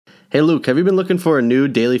Hey, Luke, have you been looking for a new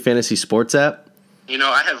daily fantasy sports app?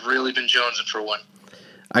 I have really been jonesing for one.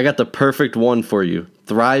 I got the perfect one for you,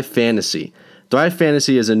 Thrive Fantasy. Thrive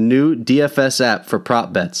Fantasy is a new DFS app for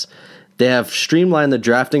prop bets. They have streamlined the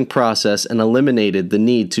drafting process and eliminated the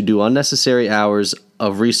need to do unnecessary hours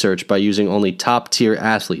of research by using only top-tier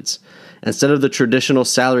athletes. Instead of the traditional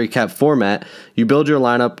salary cap format, you build your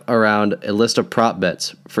lineup around a list of prop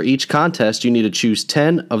bets. For each contest, you need to choose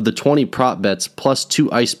 10 of the 20 prop bets plus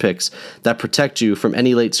 2 ice picks that protect you from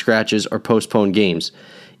any late scratches or postponed games.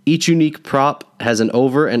 Each unique prop has an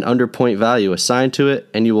over and under point value assigned to it,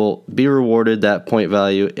 and you will be rewarded that point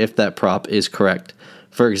value if that prop is correct.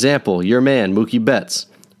 For example, your man, Mookie Betts.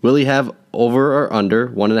 Will he have over or under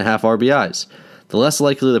 1.5 RBIs? The less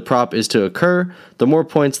likely the prop is to occur, the more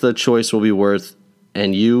points the choice will be worth,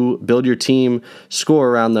 and you build your team score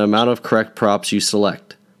around the amount of correct props you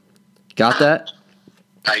select. Got that?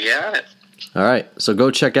 I got it. All right, so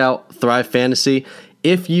go check out Thrive Fantasy.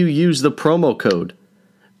 If you use the promo code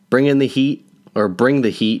Bring the Heat,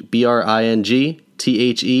 BringTheHeat,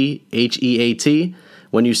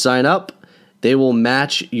 when you sign up, they will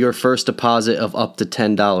match your first deposit of up to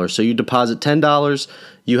 $10. So you deposit $10,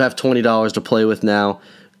 you have $20 to play with now.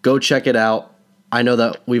 Go check it out. I know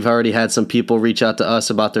that we've already had some people reach out to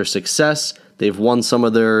us about their success. They've won some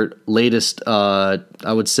of their latest, I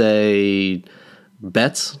would say,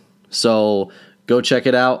 bets. So go check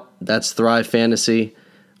it out. That's Thrive Fantasy,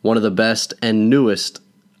 one of the best and newest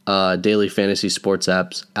daily fantasy sports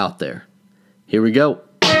apps out there. Here we go.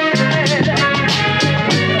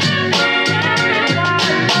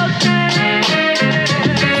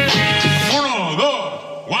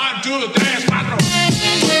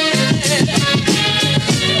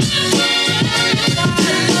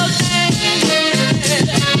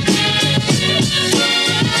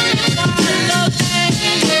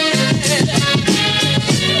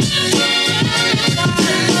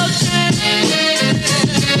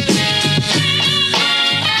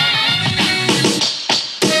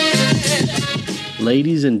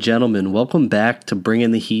 Ladies and gentlemen, welcome back to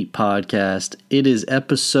Bringing the Heat podcast. It is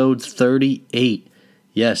episode 38.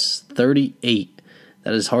 Yes, 38.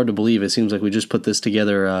 That is hard to believe. It seems like we just put this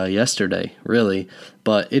together yesterday, really.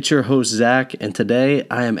 But it's your host, Zach, and today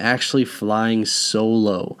I am actually flying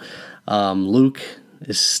solo. Luke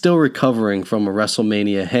is still recovering from a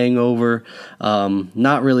WrestleMania hangover.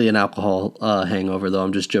 Not really an alcohol hangover, though.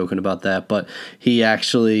 I'm just joking about that. But he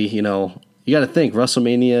actually, you got to think,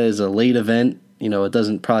 WrestleMania is a late event. It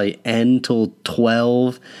doesn't probably end till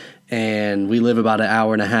 12, and we live about an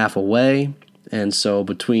hour and a half away. And so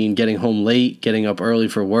between getting home late, getting up early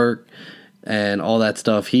for work, and all that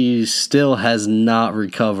stuff, he still has not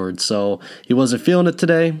recovered. So he wasn't feeling it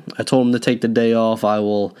today. I told him to take the day off. I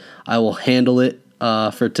will handle it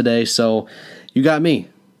for today. So you got me.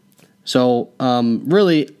 So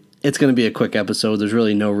really, it's going to be a quick episode. There's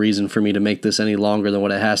really no reason for me to make this any longer than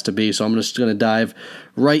what it has to be. So I'm just going to dive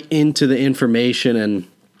right into the information. And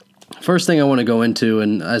first thing I want to go into,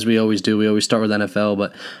 and as we always do, we always start with NFL,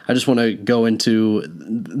 but I just want to go into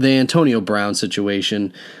the Antonio Brown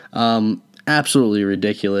situation. Absolutely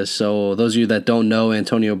ridiculous. So those of you that don't know,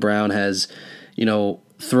 Antonio Brown has,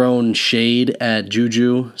 thrown shade at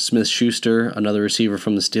Juju Smith-Schuster, another receiver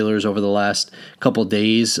from the Steelers, over the last couple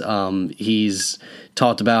days. He's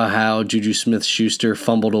talked about how Juju Smith-Schuster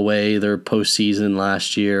fumbled away their postseason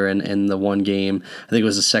last year and the one game. I think it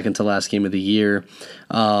was the second to last game of the year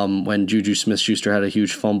when Juju Smith-Schuster had a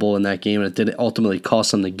huge fumble in that game, and it did ultimately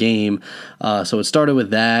cost them the game. So it started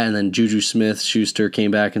with that, and then Juju Smith-Schuster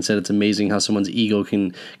came back and said it's amazing how someone's ego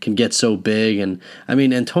can get so big. And I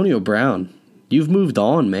mean, Antonio Brown, you've moved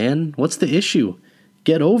on, man. What's the issue?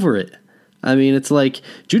 Get over it. I mean, it's like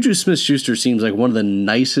Juju Smith-Schuster seems like one of the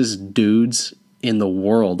nicest dudes in the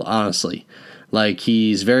world, honestly. Like,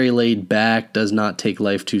 he's very laid back, does not take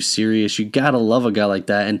life too serious. You gotta love a guy like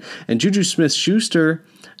that. And Juju Smith-Schuster,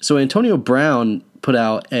 so Antonio Brown put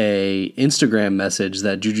out a Instagram message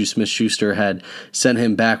that Juju Smith-Schuster had sent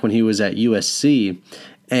him back when he was at USC.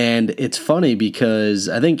 And it's funny because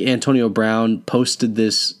I think Antonio Brown posted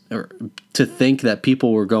this to think that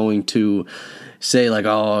people were going to say, like,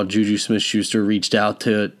 oh, Juju Smith-Schuster reached out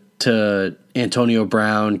to Antonio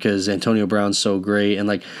Brown because Antonio Brown's so great. And,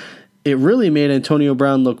 like, it really made Antonio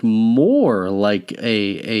Brown look more like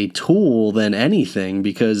a tool than anything,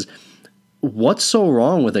 because what's so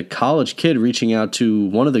wrong with a college kid reaching out to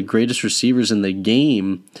one of the greatest receivers in the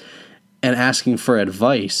game and asking for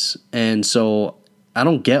advice? And so I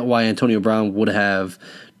don't get why Antonio Brown would have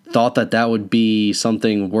thought that would be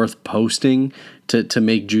something worth posting to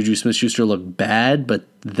make Juju Smith-Schuster look bad. But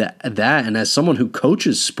that and as someone who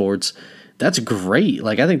coaches sports, that's great.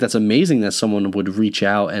 Like, I think that's amazing that someone would reach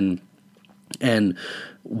out and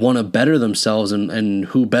want to better themselves, and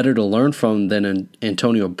who better to learn from than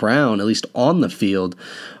Antonio Brown, at least on the field.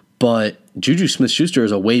 But Juju Smith-Schuster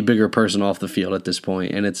is a way bigger person off the field at this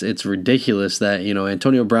point, and it's ridiculous that, you know,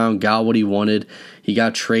 Antonio Brown got what he wanted. He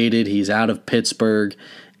got traded. He's out of Pittsburgh,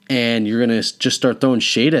 and you're going to just start throwing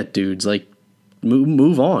shade at dudes. Like,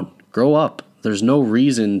 move on. Grow up. There's no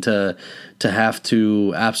reason to have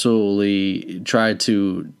to absolutely try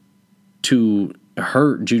to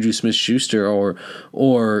hurt Juju Smith-Schuster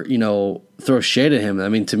or you know, throw shade at him. I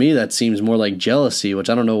mean, to me, that seems more like jealousy, which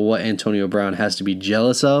I don't know what Antonio Brown has to be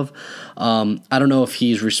jealous of. I don't know if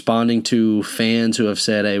he's responding to fans who have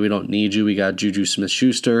said, hey, we don't need you, we got Juju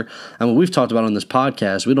Smith-Schuster. I mean, we've talked about on this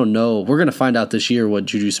podcast, we don't know. We're going to find out this year what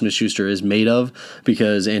Juju Smith-Schuster is made of,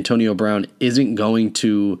 because Antonio Brown isn't going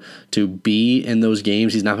to be in those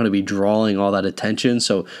games. He's not going to be drawing all that attention.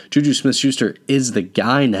 So Juju Smith-Schuster is the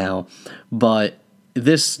guy now, but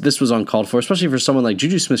this was uncalled for, especially for someone like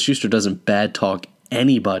Juju Smith-Schuster doesn't bad talk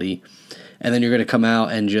anybody, and then you're going to come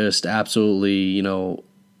out and just absolutely, you know,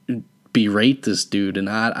 berate this dude, and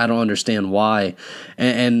I don't understand why.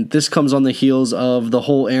 And this comes on the heels of the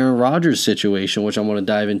whole Aaron Rodgers situation, which I want to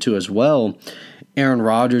dive into as well. Aaron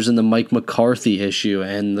Rodgers and the Mike McCarthy issue,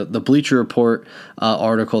 and the Bleacher Report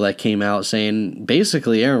article that came out saying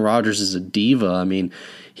basically Aaron Rodgers is a diva. I mean,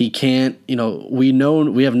 he can't, you know, we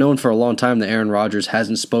have known for a long time that Aaron Rodgers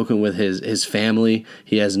hasn't spoken with his family.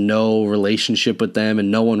 He has no relationship with them,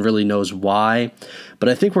 and no one really knows why. But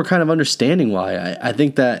I think we're kind of understanding why. I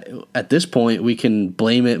think that at this point we can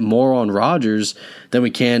blame it more on Rodgers than we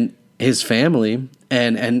can his family.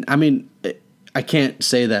 And I mean, I can't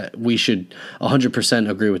say that we should 100%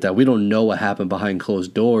 agree with that. We don't know what happened behind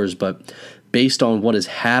closed doors, but based on what has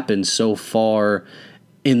happened so far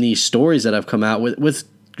in these stories that have come out with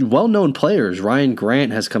well-known players, Ryan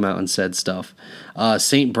Grant has come out and said stuff.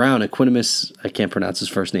 St. Brown, Equanimeous, I can't pronounce his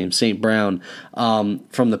first name, St. Brown,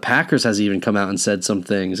 from the Packers has even come out and said some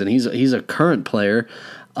things, and he's a current player.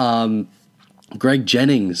 Greg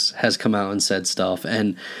Jennings has come out and said stuff,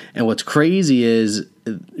 and what's crazy is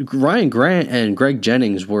Ryan Grant and Greg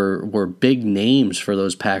Jennings were big names for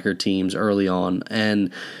those Packer teams early on,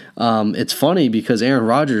 and it's funny because Aaron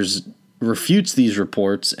Rodgers refutes these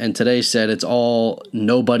reports and today said it's all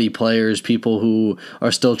nobody players, people who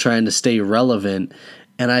are still trying to stay relevant.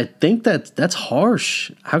 And I think that's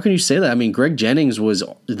harsh. How can you say that? I mean, Greg Jennings was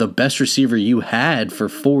the best receiver you had for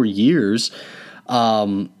 4 years.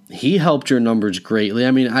 He helped your numbers greatly.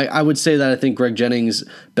 I mean, I would say that I think Greg Jennings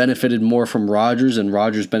benefited more from Rodgers, and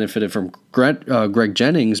Rodgers benefited from Greg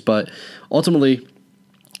Jennings, but ultimately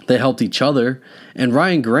they helped each other. And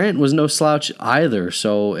Ryan Grant was no slouch either,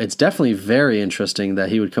 so it's definitely very interesting that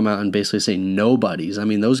he would come out and basically say nobodies. I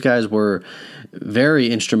mean, those guys were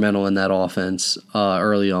very instrumental in that offense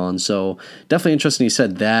early on, so definitely interesting he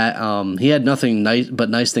said that. He had nothing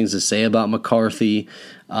nice things to say about McCarthy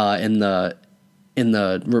in the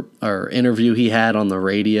interview he had on the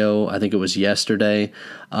radio. I think it was yesterday.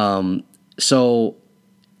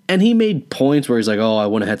 And he made points where he's like, oh, I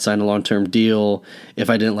wouldn't have signed a long-term deal if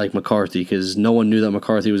I didn't like McCarthy, because no one knew that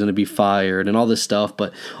McCarthy was going to be fired and all this stuff.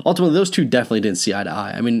 But ultimately, those two definitely didn't see eye to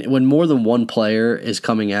eye. I mean, when more than one player is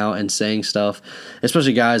coming out and saying stuff,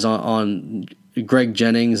 especially guys on Greg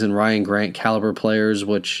Jennings and Ryan Grant caliber players,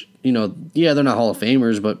 which, you know, yeah, they're not Hall of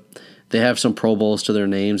Famers, but they have some Pro Bowls to their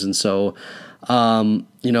names. And so,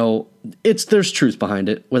 you know, there's truth behind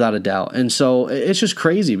it, without a doubt. And so it's just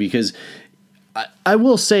crazy because I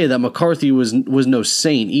will say that McCarthy was no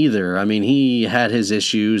saint either. I mean, he had his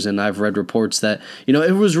issues, and I've read reports that, you know,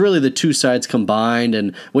 it was really the two sides combined,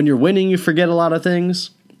 and when you're winning, you forget a lot of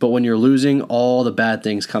things, but when you're losing, all the bad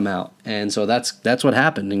things come out. And so that's what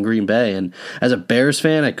happened in Green Bay. And as a Bears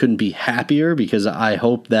fan, I couldn't be happier, because I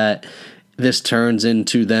hope that this turns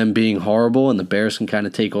into them being horrible and the Bears can kind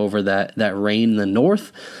of take over that reign in the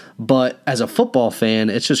North. But as a football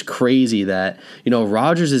fan, it's just crazy that, you know,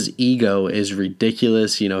 Rodgers' ego is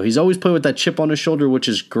ridiculous. You know, he's always played with that chip on his shoulder, which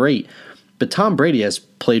is great. But Tom Brady has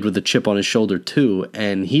played with a chip on his shoulder too,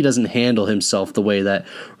 and he doesn't handle himself the way that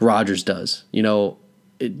Rodgers does. You know,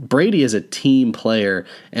 Brady is a team player,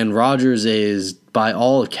 and Rodgers is, by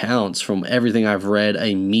all accounts, from everything I've read,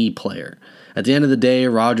 a me player. At the end of the day,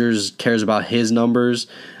 Rodgers cares about his numbers.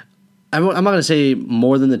 I'm not going to say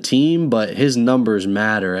more than the team, but his numbers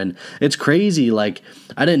matter. And it's crazy. Like,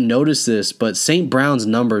 I didn't notice this, but St. Brown's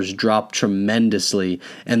numbers dropped tremendously.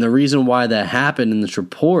 And the reason why that happened in this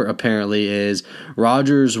report apparently is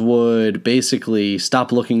Rodgers would basically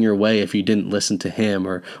stop looking your way if you didn't listen to him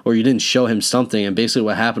or you didn't show him something. And basically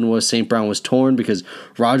what happened was St. Brown was torn because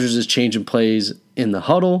Rodgers is changing plays in the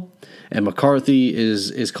huddle. And McCarthy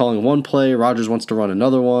is calling one play. Rodgers wants to run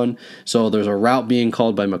another one. So there's a route being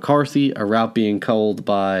called by McCarthy, a route being called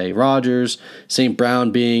by Rodgers. St.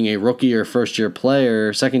 Brown, being a rookie or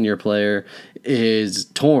second-year player, is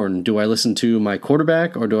torn. Do I listen to my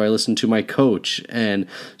quarterback or do I listen to my coach? And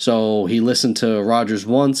so he listened to Rodgers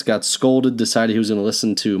once, got scolded, decided he was going to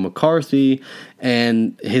listen to McCarthy,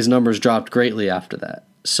 and his numbers dropped greatly after that.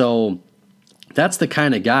 So that's the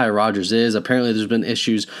kind of guy Rodgers is. Apparently there's been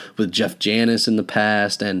issues with Jeff Janis in the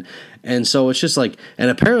past, and so it's just like, and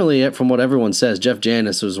apparently from what everyone says, Jeff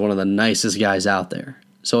Janis was one of the nicest guys out there.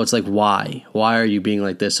 So it's like, why are you being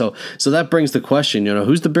like this? So that brings the question,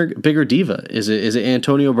 who's the bigger diva? Is it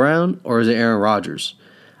Antonio Brown or is it Aaron Rodgers?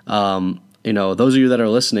 Those of you that are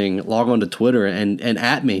listening, log on to Twitter and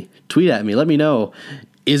at me, tweet at me, let me know,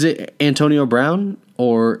 is it Antonio Brown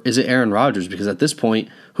or is it Aaron Rodgers? Because at this point,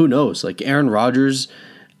 who knows? Like, Aaron Rodgers,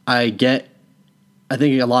 I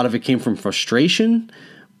think a lot of it came from frustration,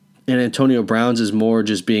 and Antonio Brown's is more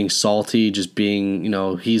just being salty, just being,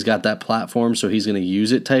 he's got that platform, so he's going to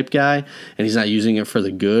use it type guy, and he's not using it for the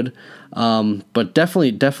good. But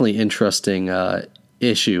definitely interesting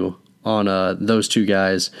issue on those two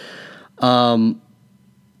guys.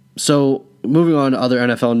 So moving on to other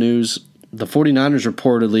NFL news, the 49ers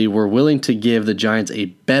reportedly were willing to give the Giants a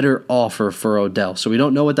better offer for Odell. So we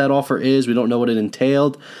don't know what that offer is. We don't know what it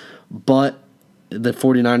entailed. But the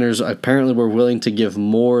 49ers apparently were willing to give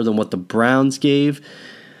more than what the Browns gave.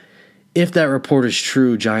 If that report is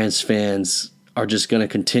true, Giants fans are just going to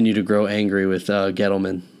continue to grow angry with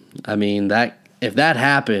Gettleman. I mean, if that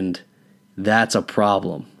happened, that's a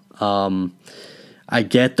problem. I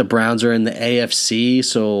get the Browns are in the AFC,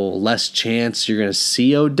 so less chance you're going to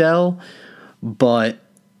see Odell. But,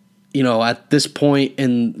 at this point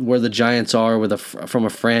in where the Giants are from a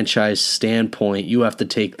franchise standpoint, you have to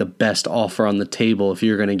take the best offer on the table if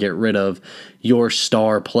you're going to get rid of your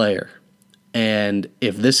star player. And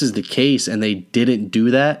if this is the case and they didn't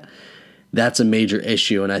do that, that's a major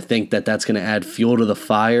issue. And I think that that's going to add fuel to the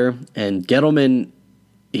fire. And Gettleman,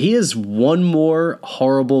 he is one more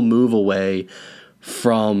horrible move away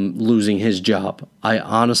from losing his job. I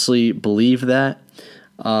honestly believe that.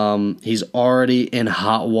 He's already in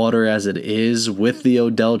hot water as it is with the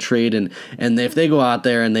Odell trade, and if they go out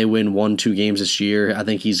there and they win 1-2 games this year, I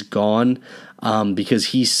think he's gone, because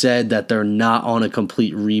he said that they're not on a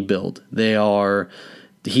complete rebuild.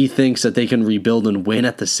 He thinks that they can rebuild and win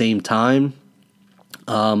at the same time.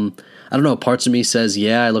 I don't know, parts of me says,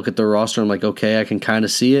 yeah, I look at their roster, I'm like, okay, I can kind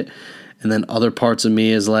of see it. And then other parts of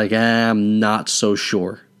me is like, I'm not so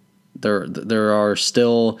sure. There are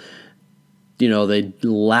still, they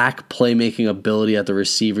lack playmaking ability at the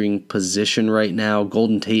receiving position right now.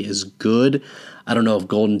 Golden Tate is good. I don't know if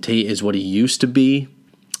Golden Tate is what he used to be.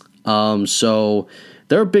 So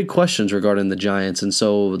there are big questions regarding the Giants. And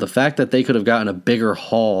so the fact that they could have gotten a bigger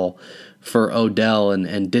haul for Odell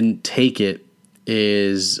and didn't take it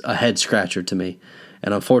is a head scratcher to me.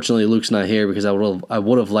 And unfortunately, Luke's not here because I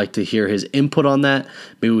would have liked to hear his input on that.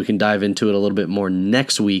 Maybe we can dive into it a little bit more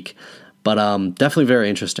next week. But definitely very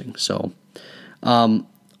interesting. So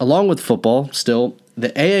along with football, still, the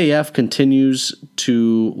AAF continues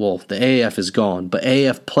to, the AAF is gone, but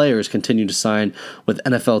AAF players continue to sign with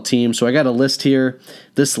NFL teams. So I got a list here.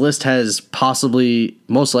 This list has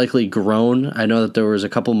most likely grown. I know that there was a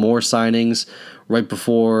couple more signings right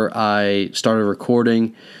before I started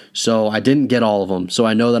recording, so I didn't get all of them. So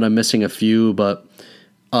I know that I'm missing a few, but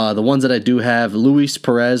the ones that I do have, Luis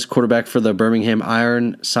Perez, quarterback for the Birmingham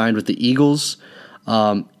Iron, signed with the Eagles.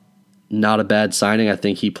 Not a bad signing. I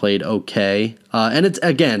think he played okay. And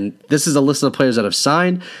this is a list of the players that have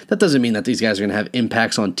signed. That doesn't mean that these guys are going to have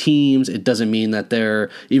impacts on teams. It doesn't mean that they're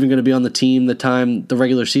even going to be on the team the time the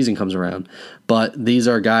regular season comes around. But these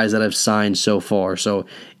are guys that have signed so far. So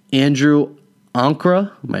Andrew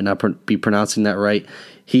Ankra, might not be pronouncing that right.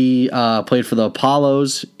 He played for the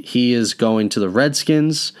Apollos. He is going to the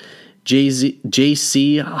Redskins.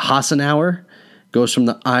 J.C. Hassenauer goes from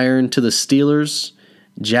the Iron to the Steelers.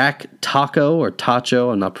 Jack Taco or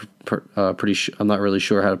Tacho, I'm not really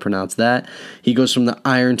sure how to pronounce that. He goes from the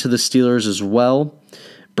Iron to the Steelers as well.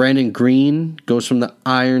 Brandon Green goes from the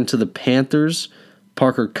Iron to the Panthers.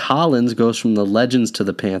 Parker Collins goes from the Legends to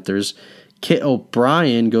the Panthers. Kit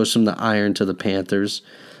O'Brien goes from the Iron to the Panthers.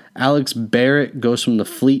 Alex Barrett goes from the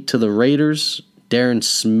Fleet to the Raiders. Darren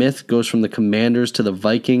Smith goes from the Commanders to the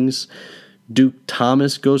Vikings. Duke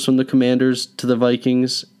Thomas goes from the Commanders to the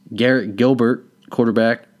Vikings. Garrett Gilbert,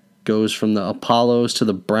 quarterback, goes from the Apollos to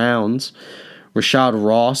the Browns. Rashad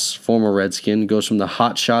Ross, former Redskin, goes from the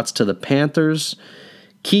Hot Shots to the Panthers.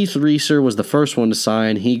 Keith Reeser was the first one to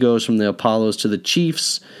sign. He goes from the Apollos to the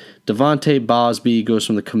Chiefs. Devontae Bosby goes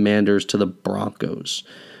from the Commanders to the Broncos.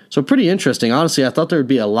 So pretty interesting. Honestly, I thought there would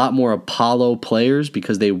be a lot more Apollo players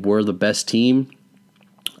because they were the best team.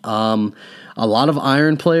 A lot of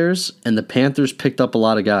Iron players, and the Panthers picked up a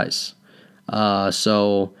lot of guys.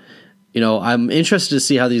 So, I'm interested to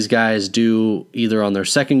see how these guys do either on their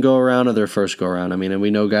second go-around or their first go-around. I mean, and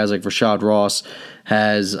we know guys like Rashad Ross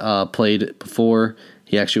has played before.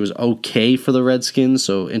 He actually was okay for the Redskins,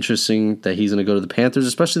 so interesting that he's going to go to the Panthers,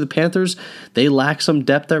 especially the Panthers. They lack some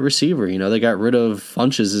depth at receiver. They got rid of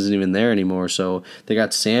Funches, isn't even there anymore, so they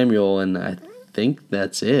got Samuel, and I think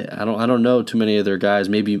that's it. I don't know too many of their guys.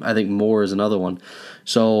 Maybe I think Moore is another one.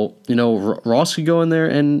 So, Ross could go in there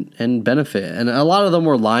and benefit. And a lot of them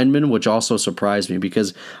were linemen, which also surprised me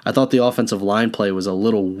because I thought the offensive line play was a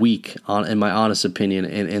little weak, in my honest opinion,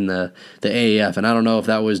 in the AAF. And I don't know if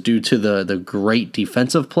that was due to the great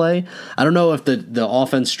defensive play. I don't know if the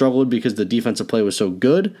offense struggled because the defensive play was so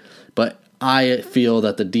good, but I feel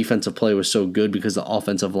that the defensive play was so good because the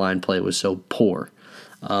offensive line play was so poor.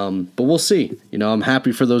 But we'll see. I'm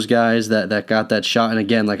happy for those guys that got that shot. And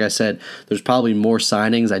again, like I said, there's probably more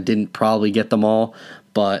signings. I didn't probably get them all,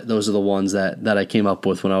 but those are the ones that I came up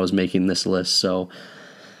with when I was making this list. So,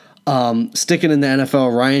 sticking in the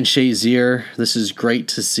NFL, Ryan Shazier, this is great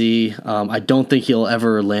to see. I don't think he'll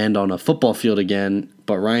ever land on a football field again,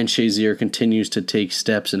 but Ryan Shazier continues to take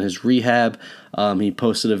steps in his rehab. He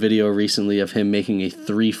posted a video recently of him making a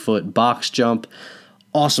 3-foot box jump.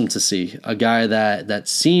 Awesome to see a guy that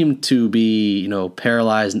seemed to be,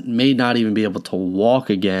 paralyzed, may not even be able to walk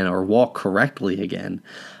again or walk correctly again.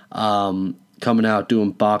 Coming out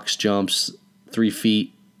doing box jumps, 3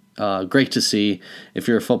 feet. Great to see. If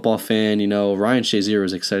you're a football fan, Ryan Shazier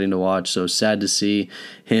was exciting to watch. So sad to see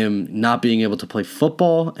him not being able to play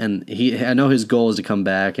football. And I know his goal is to come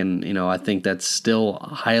back, and I think that's still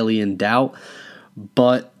highly in doubt.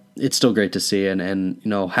 But it's still great to see, and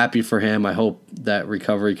happy for him. I hope that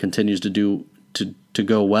recovery continues to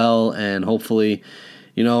go well, and hopefully,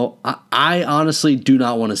 I honestly do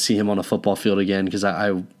not want to see him on a football field again because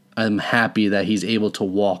I'm happy that he's able to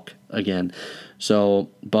walk again. So,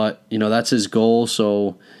 but that's his goal.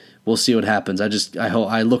 So we'll see what happens.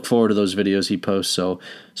 I look forward to those videos he posts. So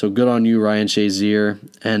good on you, Ryan Shazier.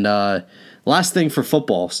 And last thing for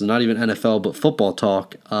football, so not even NFL, but football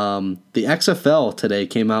talk. The XFL today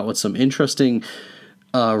came out with some interesting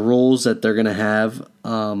rules that they're going to have.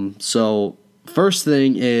 So first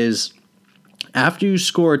thing is, after you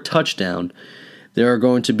score a touchdown, there are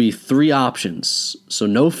going to be 3 options. So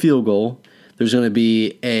no field goal. There's going to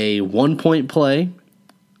be a 1-point play.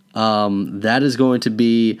 That is going to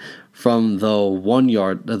be from the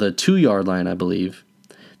 2-yard line, I believe.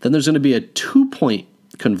 Then there's going to be a 2-point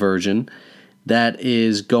conversion. That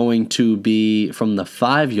is going to be from the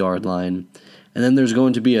 5-yard line. And then there's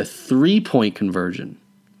going to be a 3-point conversion.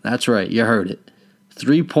 That's right, you heard it.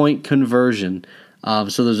 3-point conversion.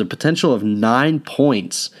 So there's a potential of 9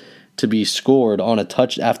 points to be scored on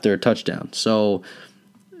after a touchdown. So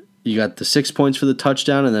you got the 6 points for the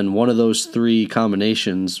touchdown and then one of those 3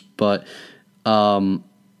 combinations. But the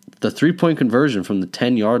 3-point conversion from the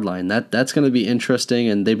 10-yard line, that's going to be interesting.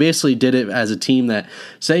 And they basically did it as a team that,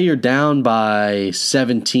 say you're down by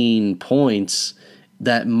 17 points,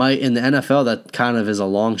 that might, in the NFL, that kind of is a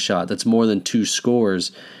long shot. That's more than 2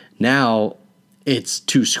 scores. Now it's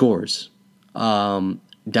 2 scores. Down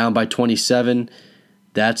by 27,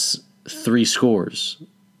 that's 3 scores.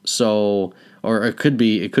 So, or it could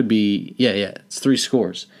be, it's 3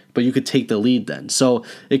 scores. But you could take the lead then. So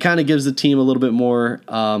it kind of gives the team a little bit more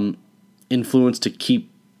influence to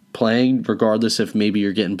keep playing, regardless if maybe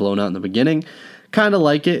you're getting blown out in the beginning. Kind of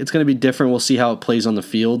like it. It's going to be different. We'll see how it plays on the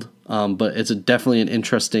field. But it's definitely an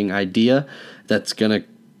interesting idea that's going to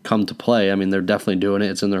come to play. I mean, they're definitely doing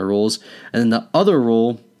it. It's in their rules. And then the other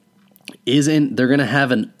rule they're going to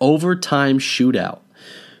have an overtime shootout.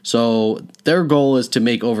 So their goal is to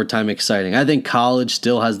make overtime exciting. I think college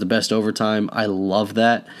still has the best overtime. I love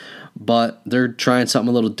that. But they're trying something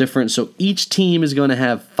a little different. So each team is going to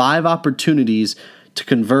have 5 opportunities to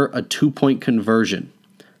convert a 2-point conversion.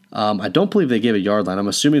 I don't believe they gave a yard line. I'm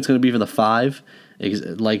assuming it's going to be for the 5,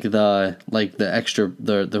 like the extra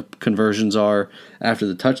the conversions are after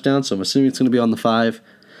the touchdown. So I'm assuming it's going to be on the 5.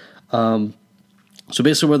 So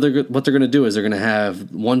basically what they're going to do is they're going to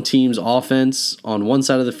have one team's offense on one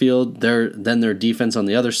side of the field, then their defense on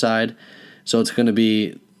the other side. So it's going to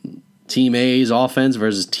be Team A's offense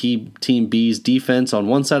versus Team B's defense on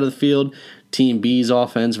one side of the field, Team B's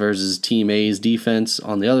offense versus Team A's defense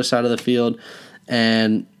on the other side of the field.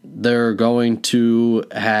 And they're going to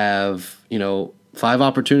have, 5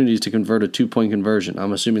 opportunities to convert a 2-point conversion.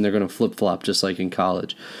 I'm assuming they're going to flip-flop just like in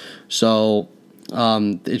college. So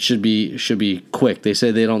it should be quick. They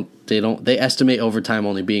say they estimate overtime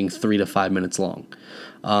only being 3 to 5 minutes long.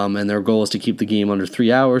 And their goal is to keep the game under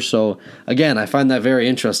 3 hours. So again, I find that very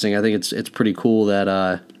interesting. I think it's pretty cool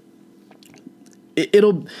that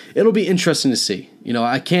it'll be interesting to see.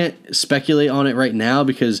 I can't speculate on it right now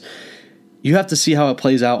because you have to see how it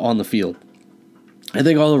plays out on the field. I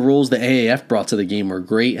think all the rules the AAF brought to the game were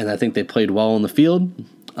great, and I think they played well on the field.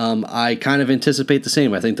 I kind of anticipate the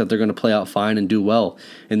same. I think that they're going to play out fine and do well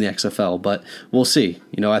in the XFL, but we'll see.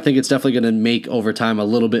 I think it's definitely going to make overtime a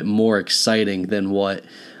little bit more exciting than what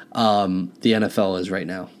the NFL is right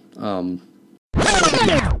now.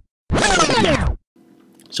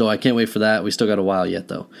 So I can't wait for that. We still got a while yet,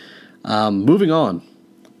 though. Moving on,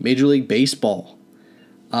 Major League Baseball.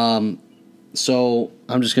 So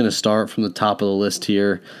I'm just going to start from the top of the list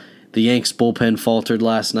here. The Yanks bullpen faltered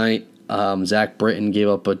last night. Zach Britton gave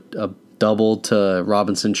up a double to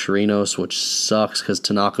Robinson Chirinos, which sucks because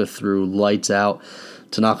Tanaka threw lights out.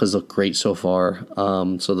 Tanaka's looked great so far.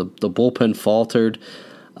 So the bullpen faltered.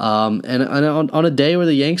 And on a day where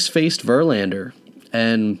the Yanks faced Verlander,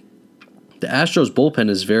 and the Astros bullpen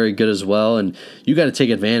is very good as well, and you got to take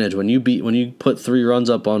advantage. When you put 3 runs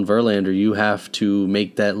up on Verlander, you have to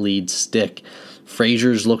make that lead stick.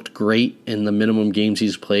 Frazier's looked great in the minimum games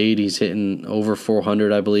he's played. He's hitting over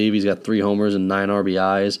 400, I believe. He's got 3 homers and 9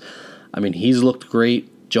 RBIs. I mean, he's looked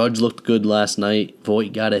great. Judge looked good last night.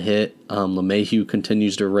 Voit got a hit. LeMahieu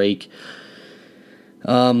continues to rake.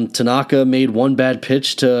 Tanaka made one bad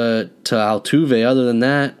pitch to Altuve. Other than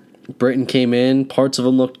that, Britton came in. Parts of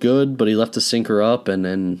him looked good, but he left the sinker up, and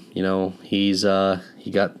then he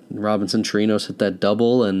got Robinson Chirinos hit that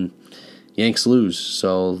double, and Yanks lose.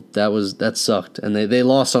 So that sucked, and they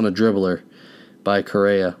lost on a dribbler by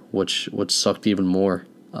Correa, which sucked even more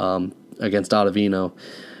against Ottavino.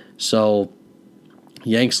 So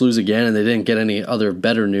Yanks lose again, and they didn't get any other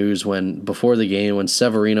better news before the game when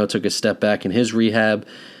Severino took a step back in his rehab.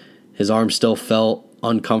 His arm still felt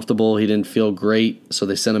uncomfortable. He didn't feel great, so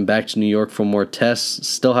they sent him back to New York for more tests.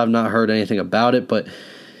 Still have not heard anything about it, but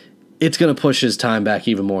it's going to push his time back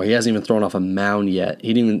even more. He hasn't even thrown off a mound yet.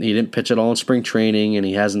 He didn't pitch at all in spring training, and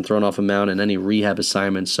he hasn't thrown off a mound in any rehab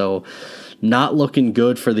assignments. So not looking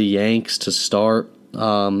good for the Yanks to start.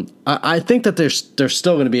 I think that they're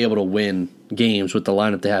still going to be able to win games with the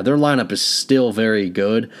lineup they have. Their lineup is still very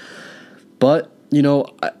good. But,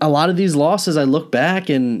 a lot of these losses, I look back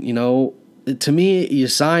and, to me, you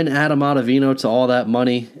sign Adam Ottavino to all that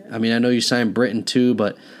money. I mean, I know you signed Britton too,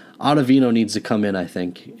 but Ottavino needs to come in, I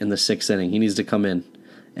think, in the 6th inning. He needs to come in.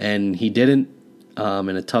 And he didn't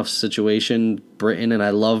in a tough situation. Britton, and I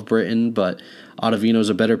love Britton, but Ottavino's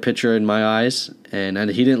a better pitcher in my eyes. And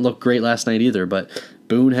he didn't look great last night either. But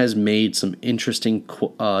Boone has made some interesting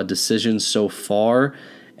decisions so far,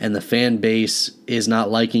 and the fan base is not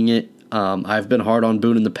liking it. I've been hard on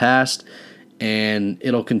Boone in the past, and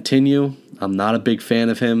it'll continue. I'm not a big fan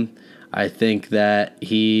of him. I think that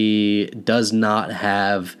he does not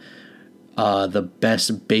have the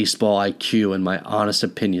best baseball IQ, in my honest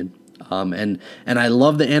opinion. And I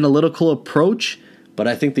love the analytical approach, but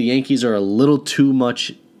I think the Yankees are a little too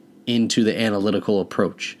much into the analytical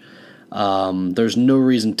approach. There's no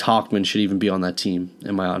reason Tauchman should even be on that team,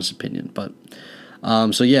 in my honest opinion. But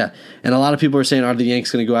so yeah, and a lot of people are saying, are the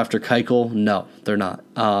Yanks going to go after Keuchel? No, they're not.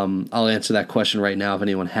 I'll answer that question right now if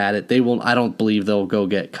anyone had it. They won't. I don't believe they'll go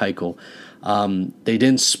get Keuchel. They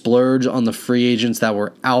didn't splurge on the free agents that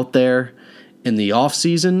were out there in the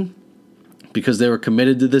offseason because they were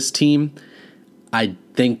committed to this team. I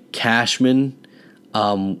think Cashman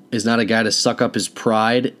is not a guy to suck up his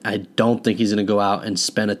pride. I don't think he's going to go out and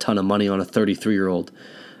spend a ton of money on a 33-year-old.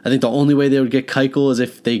 I think the only way they would get Keuchel is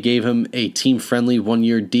if they gave him a team-friendly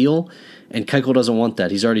 1-year deal, and Keuchel doesn't want that.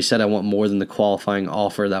 He's already said, I want more than the qualifying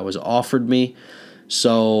offer that was offered me.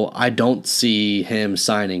 So I don't see him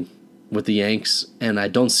signing with the Yanks, and I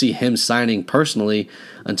don't see him signing personally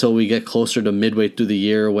until we get closer to midway through the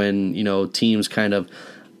year when, teams kind of,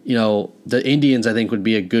 the Indians I think would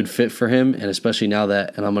be a good fit for him, and especially now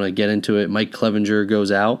that, and I'm going to get into it, Mike Clevenger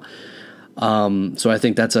goes out. So I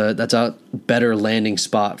think that's a better landing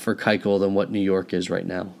spot for Keuchel than what New York is right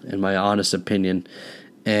now, in my honest opinion.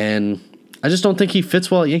 And I just don't think he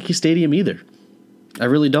fits well at Yankee Stadium either. I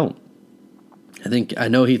really don't. I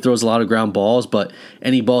know he throws a lot of ground balls, but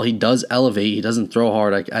any ball he does elevate, he doesn't throw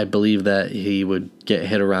hard. I believe that he would get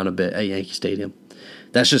hit around a bit at Yankee Stadium.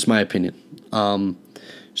 That's just my opinion.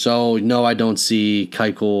 So, no, I don't see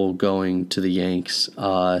Keuchel going to the Yanks.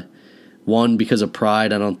 One, because of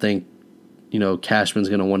pride. I don't think, Cashman's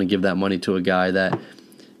going to want to give that money to a guy that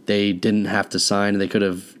they didn't have to sign. They could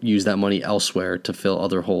have used that money elsewhere to fill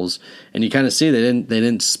other holes. And you kind of see they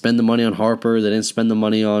didn't spend the money on Harper. They didn't spend the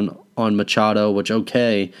money on Machado, which,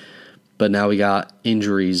 okay, but now we got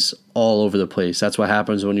injuries all over the place. That's what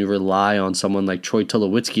happens when you rely on someone like Troy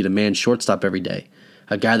Tulowitzki to man shortstop every day.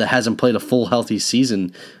 A guy that hasn't played a full healthy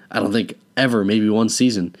season, I don't think ever, maybe one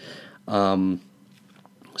season.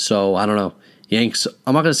 So I don't know. Yanks,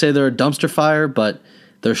 I'm not going to say they're a dumpster fire, but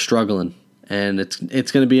they're struggling. And it's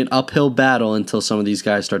going to be an uphill battle until some of these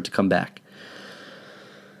guys start to come back.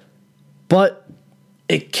 But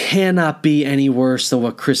it cannot be any worse than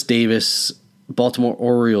what Baltimore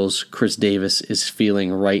Orioles Chris Davis is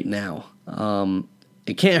feeling right now.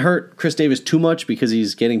 It can't hurt Chris Davis too much because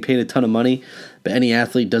he's getting paid a ton of money, but any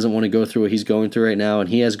athlete doesn't want to go through what he's going through right now, and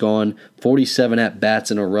he has gone 47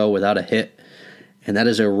 at-bats in a row without a hit, and that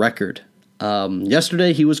is a record.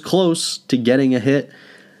 Yesterday, he was close to getting a hit.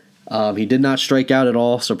 He did not strike out at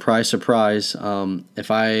all. Surprise, surprise. If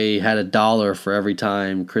I had $1 for every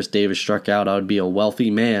time Chris Davis struck out, I would be a wealthy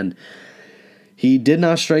man. He did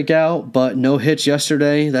not strike out, but no hits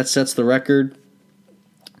yesterday. That sets the record.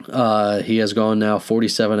 He has gone now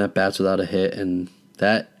 47 at-bats without a hit, and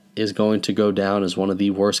that is going to go down as one of the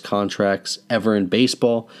worst contracts ever in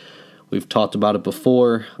baseball. We've talked about it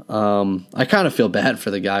before. I kind of feel bad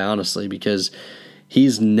for the guy, honestly, because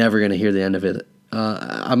he's never going to hear the end of it.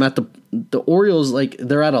 I'm at the Orioles, like,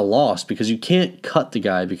 they're at a loss because you can't cut the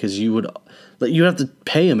guy because you have to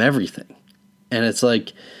pay him everything. And it's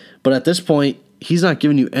like, but at this point, he's not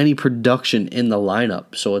giving you any production in the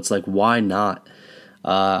lineup. So it's like, why not?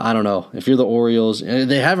 I don't know. If you're the Orioles,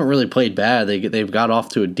 they haven't really played bad. They've got off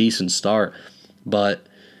to a decent start. But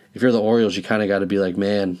if you're the Orioles, you kind of got to be like,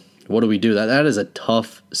 man, what do we do? That is a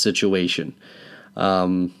tough situation.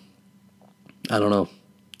 I don't know.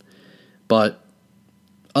 But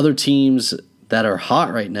other teams that are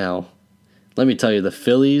hot right now, let me tell you, the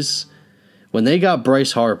Phillies, when they got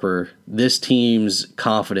Bryce Harper, this team's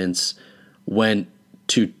confidence went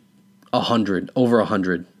to 100, over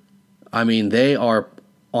 100. I mean, they are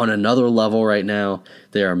on another level right now.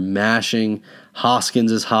 They are mashing.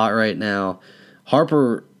 Hoskins is hot right now.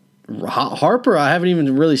 Harper, I haven't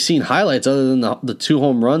even really seen highlights other than the 2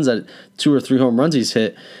 or 3 home runs he's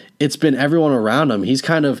hit. It's been everyone around him. He's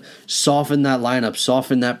kind of softened that lineup,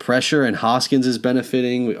 softened that pressure, and Hoskins is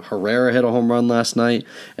benefiting. Herrera hit a home run last night,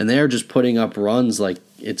 and they're just putting up runs like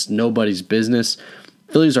it's nobody's business.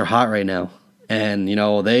 Phillies are hot right now, and,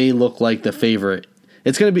 they look like the favorite.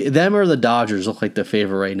 It's going to be them or the Dodgers look like the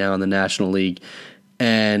favorite right now in the National League,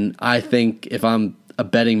 and I think if I'm a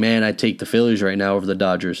betting man, I'd take the Phillies right now over the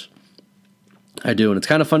Dodgers. I do, and it's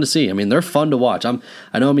kind of fun to see. I mean, they're fun to watch. I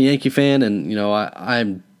know I'm a Yankee fan, and,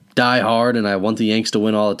 I'm die hard and I want the Yanks to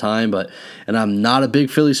win all the time, and I'm not a big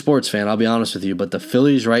Philly sports fan, I'll be honest with you, but the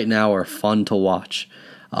Phillies right now are fun to watch.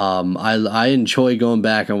 I enjoy going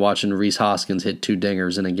back and watching Rhys Hoskins hit 2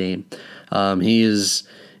 dingers in a game. He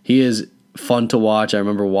is fun to watch. I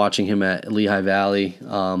remember watching him at Lehigh Valley.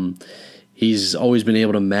 He's always been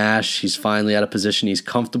able to mash. He's finally at a position he's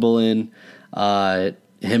comfortable in.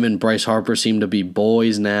 Him and Bryce Harper seem to be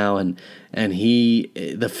boys now, and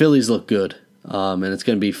the Phillies look good. And it's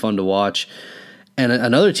going to be fun to watch. And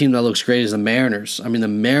another team that looks great is the Mariners. I mean, the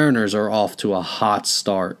Mariners are off to a hot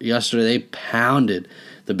start. Yesterday, they pounded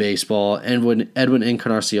the baseball. And when Edwin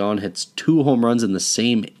Encarnacion hits 2 home runs in the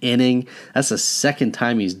same inning, that's the second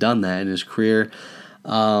time he's done that in his career.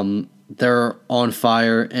 They're on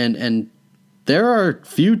fire. And there are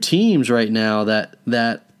few teams right now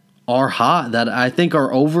that are hot, that I think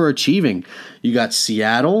are overachieving. You got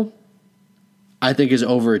Seattle, I think, is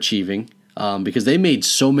overachieving. Because they made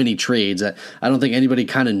so many trades that I don't think anybody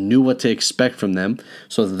kind of knew what to expect from them.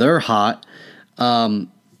 So they're hot. I'm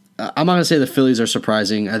not going to say the Phillies are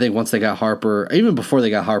surprising. I think once they got Harper, even before they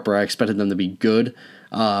got Harper, I expected them to be good.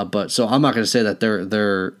 But so I'm not going to say that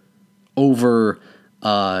they're over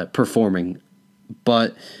performing.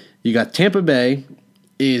 But you got Tampa Bay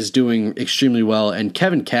is doing extremely well, and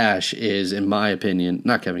Kevin Cash is, in my opinion,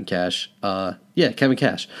 not Kevin Cash. Kevin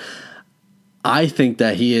Cash. I think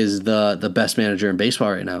that he is the best manager in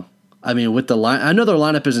baseball right now. I mean, with the line, I know their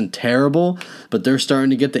lineup isn't terrible, but they're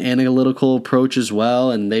starting to get the analytical approach as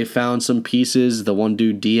well, and they found some pieces. The one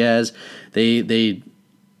dude, Diaz, they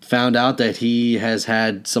found out that he has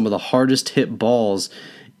had some of the hardest hit balls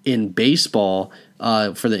in baseball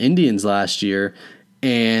for the Indians last year,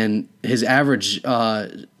 and his average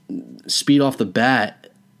speed off the bat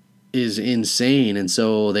is insane. And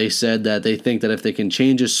so they said that they think that if they can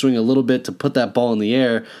change his swing a little bit to put that ball in the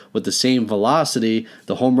air with the same velocity,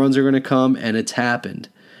 the home runs are going to come, and it's happened.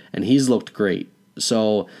 And he's looked great.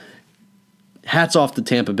 So hats off to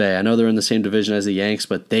Tampa Bay. I know they're in the same division as the Yanks,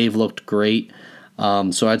 but they've looked great.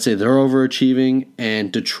 So I'd say they're overachieving.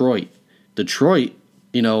 And Detroit,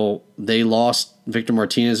 they lost. Victor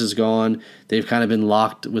Martinez is gone. They've kind of been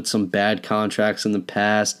locked with some bad contracts in the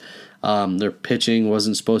past. Their pitching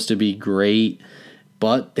wasn't supposed to be great,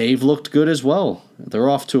 but they've looked good as well. They're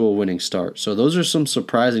off to a winning start. So those are some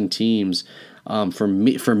surprising teams for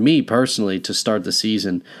me personally to start the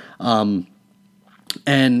season.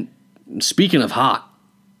 And speaking of hot,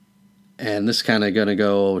 and this is kind of going to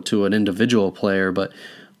go to an individual player, but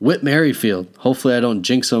Whit Merrifield, hopefully I don't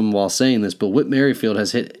jinx him while saying this, but Whit Merrifield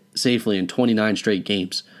has hit safely in 29 straight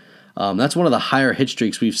games. That's one of the higher hit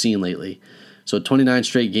streaks we've seen lately. So 29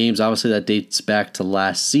 straight games, obviously that dates back to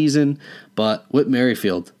last season, but Whit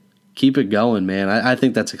Merrifield, keep it going, man. I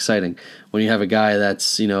think that's exciting when you have a guy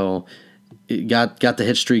that's, got the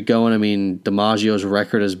hit streak going. I mean, DiMaggio's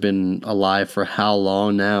record has been alive for how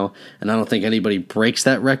long now, and I don't think anybody breaks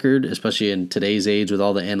that record, especially in today's age with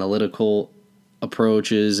all the analytical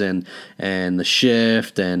approaches and the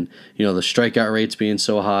shift and, the strikeout rates being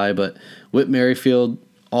so high. But Whit Merrifield,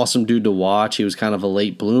 awesome dude to watch. He was kind of a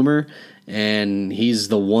late bloomer, and he's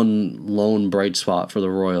the one lone bright spot for the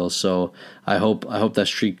Royals. So I hope that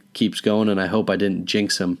streak keeps going, and I hope I didn't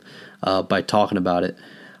jinx him by talking about it.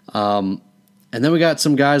 And then we got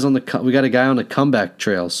some guys we got a guy on the comeback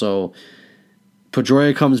trail. So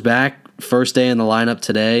Pedroia comes back, first day in the lineup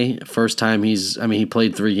today. First time he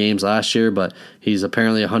played 3 games last year, but he's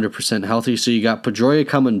apparently 100% healthy. So you got Pedroia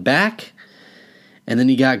coming back, and then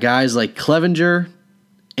you got guys like Clevinger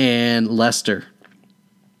and Lester.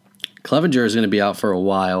 Clevinger is going to be out for a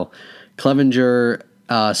while. Clevinger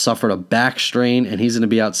suffered a back strain, and he's going to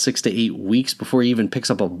be out 6 to 8 weeks before he even picks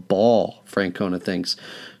up a ball, Francona thinks.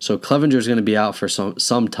 So Clevinger is going to be out for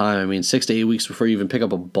some time. I mean, 6 to 8 weeks before you even pick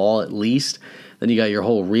up a ball at least. Then you got your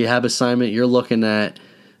whole rehab assignment. You're looking at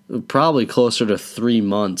probably closer to 3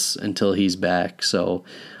 months until he's back. So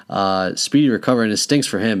speedy recovery, and it stinks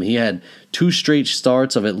for him. He had 2 straight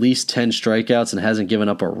starts of at least 10 strikeouts and hasn't given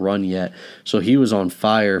up a run yet. So he was on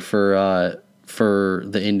fire for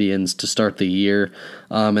the Indians to start the year.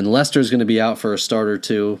 And Lester's going to be out for a start or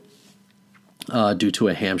two due to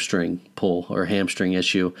a hamstring pull or hamstring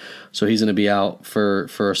issue. So he's going to be out for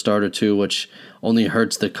a start or two, which only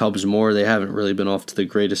hurts the Cubs more. They haven't really been off to the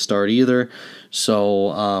greatest start either.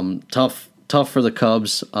 So tough for the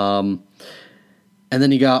Cubs. And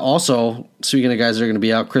then you got also, speaking of guys that are going to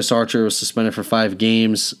be out, Chris Archer was suspended for 5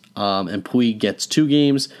 games, and Puig gets 2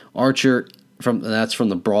 games. Archer, that's from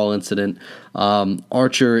the brawl incident.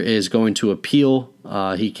 Archer is going to appeal.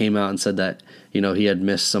 He came out and said that he had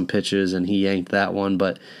missed some pitches and he yanked that one,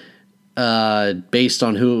 but based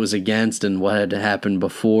on who it was against and what had happened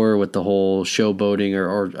before with the whole showboating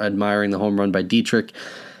or admiring the home run by Dietrich,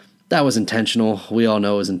 that was intentional. We all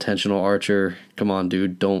know it was intentional. Archer, come on,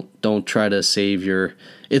 dude. Don't try to save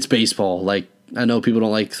it's baseball. Like, I know people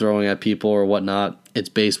don't like throwing at people or whatnot. It's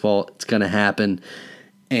baseball. It's going to happen.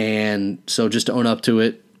 And so just own up to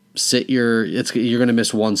it. You're going to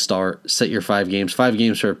miss 1 start. Sit your 5 games. 5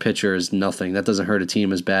 games for a pitcher is nothing. That doesn't hurt a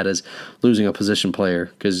team as bad as losing a position player,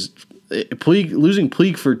 because losing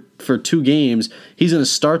Puig for 2 games, he's going to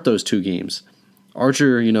start those 2 games.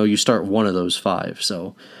 Archer, you start one of those 5.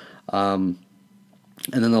 So, and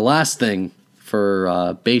then the last thing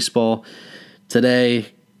for baseball today,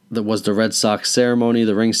 that was the Red Sox ceremony,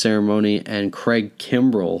 the ring ceremony, and Craig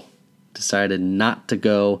Kimbrell decided not to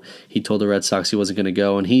go. He told the Red Sox he wasn't going to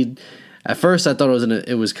go, and at first I thought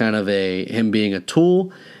it was kind of him being a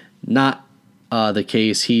tool. Not the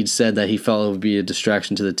case. He said that he felt it would be a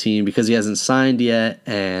distraction to the team because he hasn't signed yet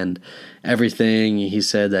and everything. He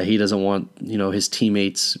said that he doesn't want his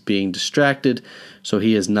teammates being distracted, so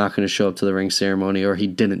he is not going to show up to the ring ceremony, or he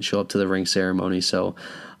didn't show up to the ring ceremony. So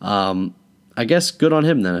I guess good on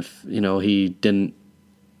him then if he didn't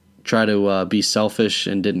try to be selfish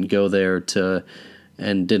and didn't go there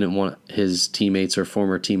and didn't want his teammates or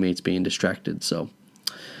former teammates being distracted. So,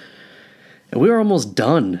 and we are almost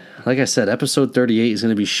done. Like I said, episode 38 is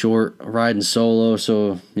going to be short, riding solo,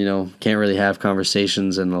 so can't really have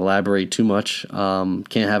conversations and elaborate too much.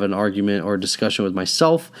 Can't have an argument or discussion with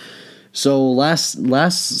myself. So last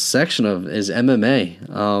section is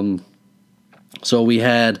MMA. So we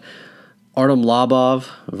had Artem Lobov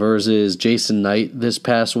versus Jason Knight this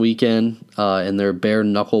past weekend in their bare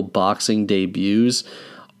knuckle boxing debuts.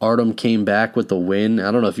 Artem came back with the win.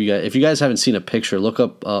 I don't know if you guys haven't seen a picture, look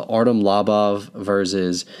up Artem Lobov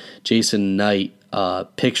versus Jason Knight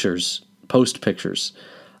post pictures.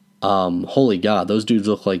 Holy God, those dudes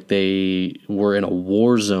look like they were in a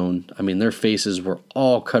war zone. I mean, their faces were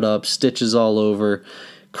all cut up, stitches all over.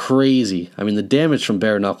 Crazy. I mean, the damage from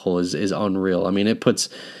bare knuckle is unreal. I mean,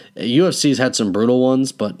 UFC's had some brutal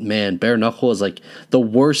ones, but man, bare knuckle is like the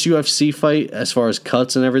worst UFC fight as far as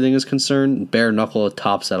cuts and everything is concerned. Bare knuckle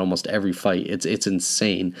tops that almost every fight. It's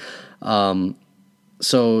insane.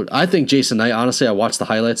 So I think Jason Knight, honestly, I watched the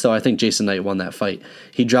highlights though. I think Jason Knight won that fight.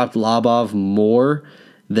 He dropped Lobov more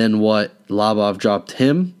than what Lobov dropped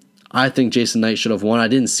him. I think Jason Knight should have won. I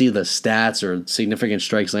didn't see the stats or significant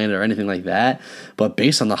strikes landed or anything like that, but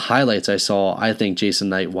based on the highlights I saw, I think Jason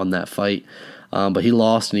Knight won that fight. But he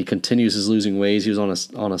lost, and he continues his losing ways. He was on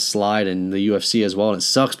a slide in the UFC as well, and it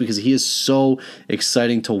sucks because he is so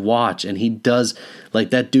exciting to watch, and he does,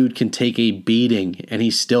 like, that dude can take a beating, and he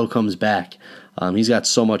still comes back. He's got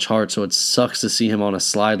so much heart, so it sucks to see him on a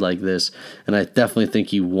slide like this, and I definitely think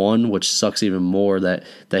he won, which sucks even more that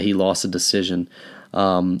he lost a decision.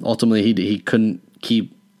 Ultimately, he couldn't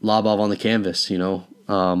keep Lobov on the canvas, you know.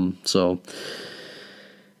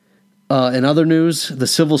 In other news, the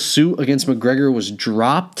civil suit against McGregor was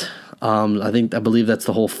dropped. I believe that's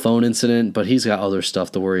the whole phone incident, but he's got other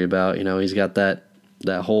stuff to worry about. You know, he's got that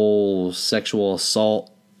whole sexual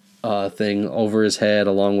assault thing over his head,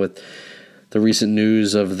 along with the recent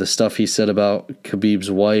news of the stuff he said about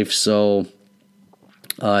Khabib's wife. So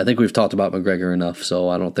I think we've talked about McGregor enough, so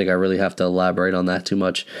I don't think I really have to elaborate on that too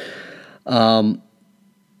much. TJ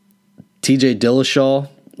Dillashaw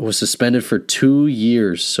was suspended for 2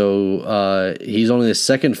 years, so he's only the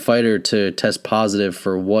second fighter to test positive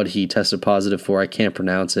for what he tested positive for. I can't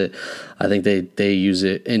pronounce it. I think they use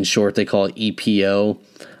it, in short, they call it EPO.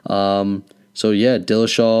 So yeah,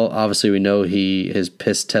 Dillashaw, obviously we know his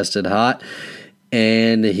piss tested hot,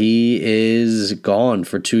 and he is gone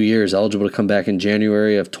for 2 years, eligible to come back in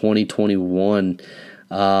January of 2021.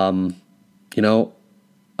 You know,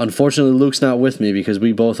 unfortunately Luke's not with me because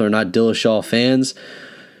we both are not Dillashaw fans.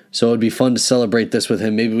 So it'd be fun to celebrate this with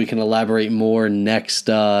him. Maybe we can elaborate more next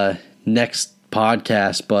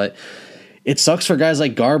podcast. But it sucks for guys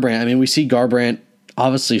like Garbrandt. I mean, we see Garbrandt,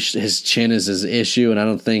 obviously his chin is his issue, and I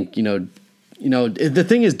don't think, you know, the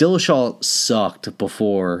thing is Dillashaw sucked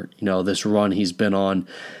before, you know, this run he's been on.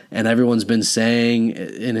 And everyone's been saying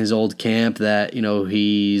in his old camp that, you know,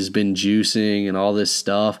 he's been juicing and all this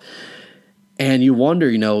stuff. And you wonder,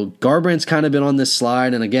 you know, Garbrandt's kind of been on this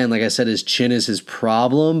slide, and again, like I said, his chin is his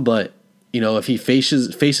problem, but, you know, if he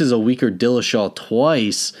faces a weaker Dillashaw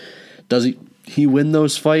twice, does he win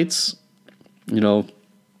those fights? You know,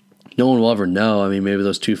 no one will ever know. I mean, maybe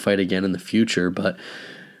those two fight again in the future, but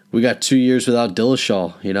we got 2 years without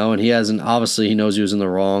Dillashaw, you know, and he hasn't, obviously he knows he was in the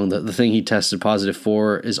wrong. The thing he tested positive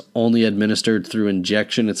for is only administered through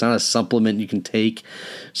injection. It's not a supplement you can take.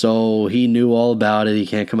 So he knew all about it. He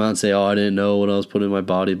can't come out and say, oh, I didn't know what I was putting in my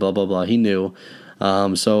body, blah, blah, blah. He knew.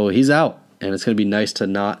 So he's out, and it's going to be nice to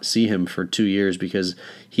not see him for 2 years because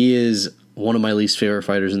he is one of my least favorite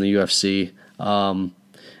fighters in the UFC.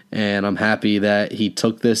 And I'm happy that he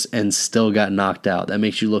took this and still got knocked out. That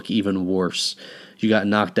makes you look even worse. You got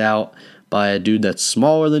knocked out by a dude that's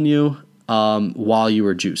smaller than you while you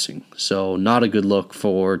were juicing. So not a good look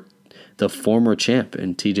for the former champ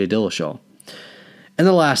in TJ Dillashaw. And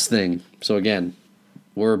the last thing, so again,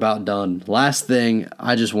 we're about done. Last thing,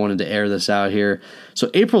 I just wanted to air this out here.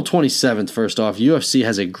 So April 27th, first off, UFC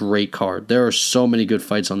has a great card. There are so many good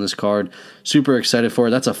fights on this card. Super excited for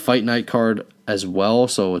it. That's a fight night card as well,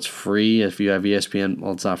 so it's free if you have ESPN.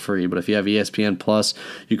 Well, it's not free, but if you have ESPN Plus,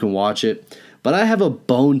 you can watch it. But I have a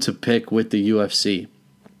bone to pick with the UFC.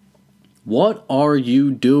 What are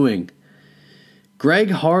you doing?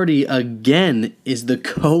 Greg Hardy, again, is the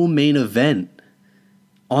co-main event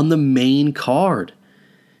on the main card.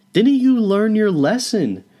 Didn't you learn your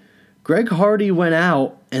lesson? Greg Hardy went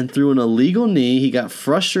out and threw an illegal knee. He got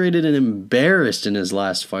frustrated and embarrassed in his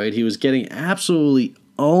last fight. He was getting absolutely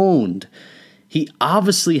owned. He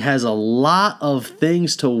obviously has a lot of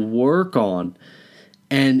things to work on.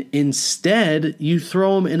 And instead, you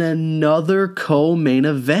throw him in another co-main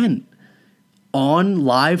event on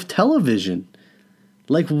live television.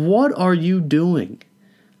 Like, what are you doing?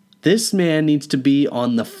 This man needs to be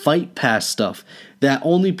on the Fight Pass stuff that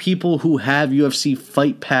only people who have UFC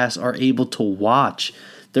Fight Pass are able to watch.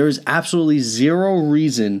 There is absolutely zero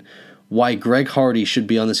reason why Greg Hardy should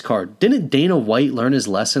be on this card. Didn't Dana White learn his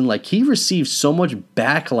lesson? Like, he received so much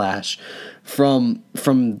backlash from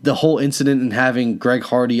the whole incident and having Greg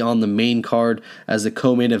Hardy on the main card as the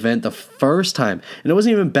co-main event the first time. And it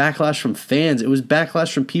wasn't even backlash from fans. It was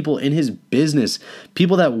backlash from people in his business,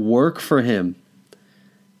 people that work for him.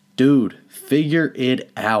 Dude, figure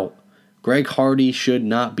it out. Greg Hardy should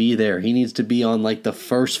not be there. He needs to be on like the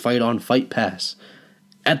first fight on Fight Pass.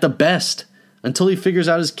 At the best. Until he figures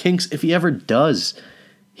out his kinks, if he ever does.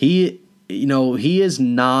 He is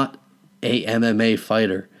not a MMA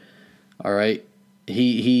fighter. All right?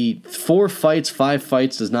 He 4 fights, 5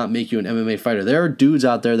 fights does not make you an MMA fighter. There are dudes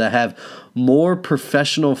out there that have more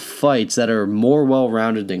professional fights that are more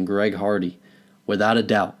well-rounded than Greg Hardy, without a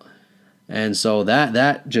doubt. And so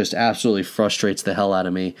that just absolutely frustrates the hell out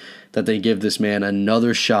of me that they give this man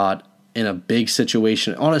another shot in a big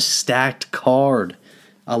situation on a stacked card.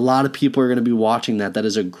 A lot of people are going to be watching that. That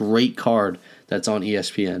is a great card that's on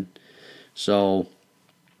ESPN. So,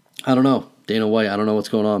 I don't know. Dana White, I don't know what's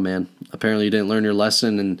going on, man. Apparently you didn't learn your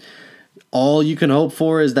lesson, and all you can hope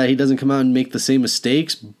for is that he doesn't come out and make the same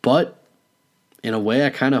mistakes, but in a way,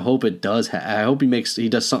 I kind of hope it does. I hope he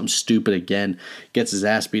does something stupid again, gets his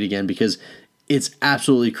ass beat again, because it's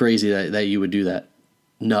absolutely crazy that you would do that.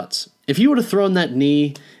 Nuts. If you would have thrown that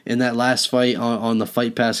knee in that last fight on the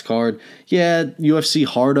Fight Pass card, yeah, UFC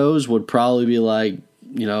hardos would probably be like,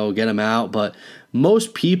 get him out. But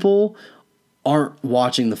most people aren't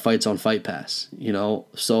watching the fights on Fight Pass,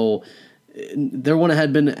 So there wouldn't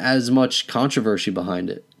have been as much controversy behind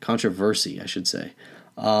it. Controversy, I should say.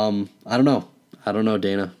 I don't know,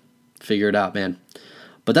 Dana. Figure it out, man.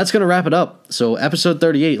 But that's going to wrap it up. So episode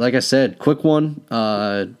 38, like I said, quick one.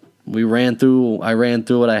 I ran through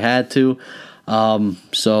what I had to.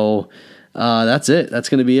 So that's it. That's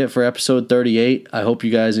going to be it for episode 38. I hope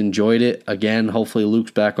you guys enjoyed it. Again, hopefully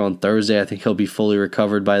Luke's back on Thursday. I think he'll be fully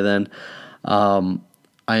recovered by then.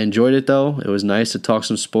 I enjoyed it, though. It was nice to talk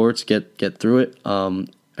some sports, get through it.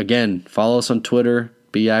 Again, follow us on Twitter.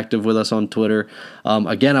 Be active with us on Twitter.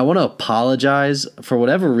 Again, I want to apologize. For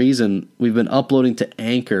whatever reason, we've been uploading to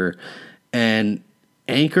Anchor, and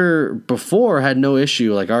Anchor before had no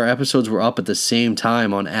issue. Like, our episodes were up at the same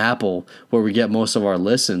time on Apple, where we get most of our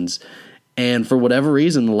listens. And for whatever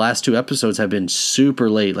reason, the last 2 episodes have been super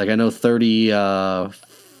late. Like, I know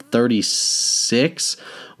 36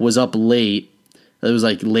 was up late. It was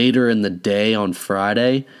like later in the day on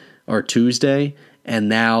Friday or Tuesday. And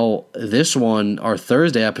now this one, our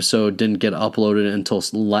Thursday episode, didn't get uploaded until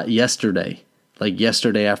yesterday, like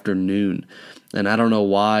yesterday afternoon. And I don't know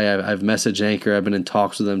why. I've messaged Anchor. I've been in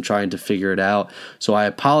talks with them trying to figure it out. So I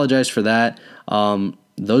apologize for that.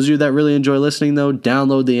 Those of you that really enjoy listening, though,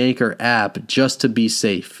 download the Anchor app just to be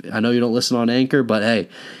safe. I know you don't listen on Anchor, but hey,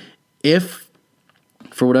 if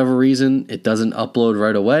for whatever reason it doesn't upload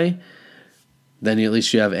right away, then at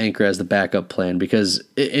least you have Anchor as the backup plan, because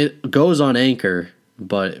it goes on Anchor,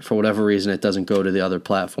 but for whatever reason it doesn't go to the other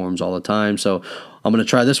platforms all the time. So I'm going to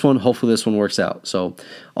try this one. Hopefully this one works out. So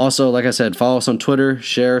also, like I said, follow us on Twitter,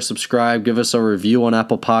 share, subscribe, give us a review on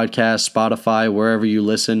Apple Podcasts, Spotify, wherever you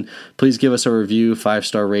listen. Please give us a review,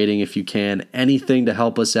 5-star rating if you can. Anything to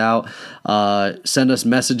help us out. Send us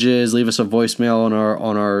messages, leave us a voicemail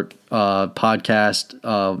on our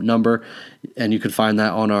podcast number, and you can find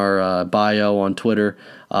that on our bio on Twitter.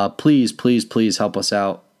 Please, please, please help us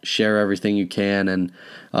out. Share everything you can, and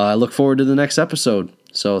I look forward to the next episode.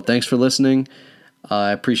 So thanks for listening.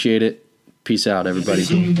 I appreciate it. Peace out, everybody.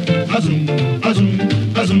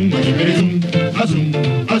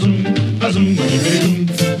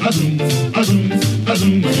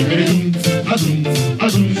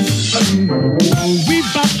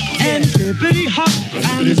 And pretty hot,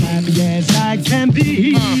 I'm as happy as I can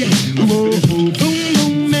be. Whoa, boom,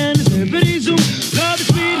 boom, and pretty zoom. Love is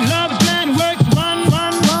sweet, love is grand, works one.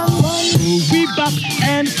 We bop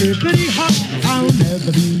and pretty hot, I'll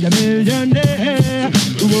never be a millionaire.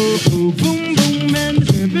 Whoa, boom, boom, and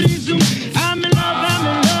pretty zoom. I'm in love,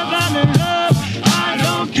 I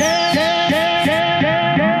don't care. Yeah.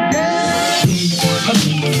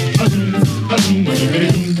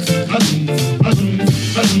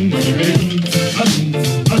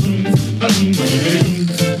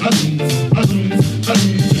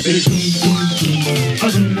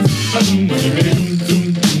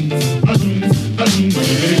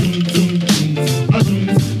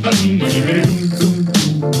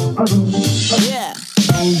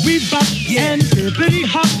 We bop and pretty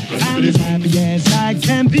hot, I'm as happy as I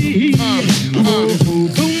can be. Whoa,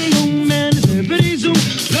 boom, boom, and pretty zoom.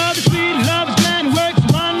 Love is sweet, love is grand,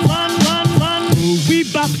 works one. We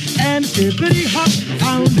bop and pretty hot,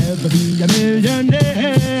 I'll never be a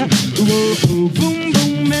millionaire. Whoa, boom, boom.